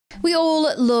We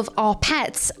all love our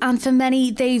pets, and for many,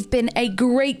 they've been a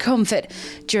great comfort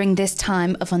during this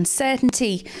time of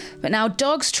uncertainty. But now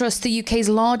Dogs Trust, the UK's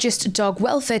largest dog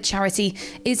welfare charity,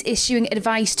 is issuing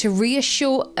advice to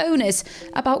reassure owners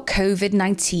about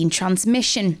COVID-19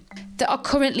 transmission. There are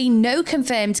currently no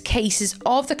confirmed cases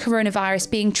of the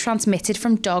coronavirus being transmitted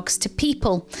from dogs to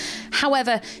people.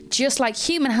 However, just like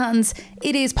human hands,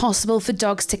 it is possible for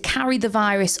dogs to carry the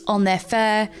virus on their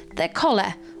fur, their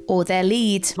collar, or their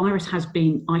lead. The virus has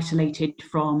been isolated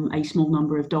from a small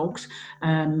number of dogs,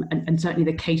 and certainly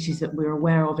the cases that we're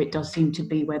aware of, it does seem to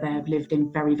be where they have lived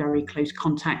in very, very close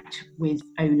contact with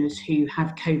owners who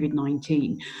have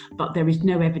COVID-19. But there is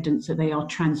no evidence that they are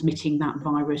transmitting that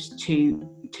virus to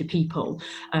people.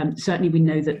 Certainly we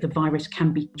know that the virus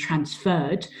can be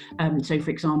transferred, so for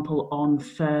example on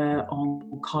fur,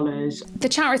 on collars. The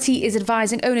charity is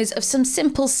advising owners of some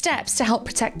simple steps to help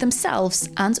protect themselves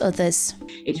and others.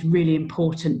 It's really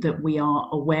important that we are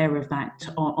aware of that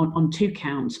on two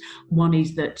counts. One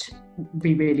is that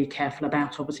be really careful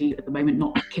about, obviously at the moment,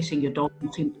 not kissing your dog,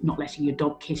 not letting your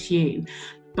dog kiss you.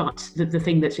 But the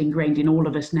thing that's ingrained in all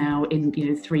of us now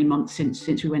in 3 months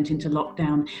since we went into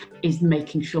lockdown is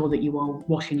making sure that you are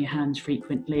washing your hands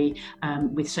frequently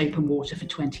with soap and water for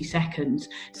 20 seconds,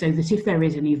 so that if there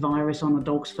is any virus on a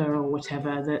dog's fur or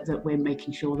whatever, that we're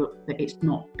making sure that it's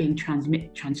not being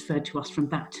transferred to us from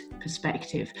that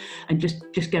perspective. And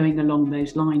just going along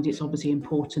those lines, it's obviously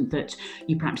important that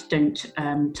you perhaps don't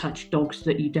touch dogs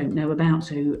that you don't know about,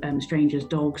 so strangers'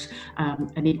 dogs,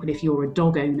 and equally if you're a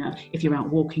dog owner, if you're out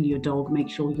walking your dog, make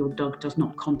sure your dog does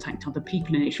not contact other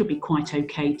people, and it should be quite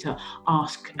okay to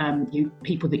ask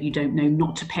people that you don't know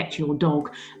not to pet your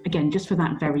dog, again just for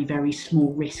that very, very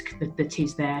small risk that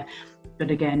is there.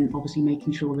 But again, obviously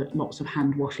making sure that lots of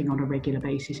hand washing on a regular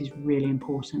basis is really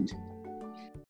important.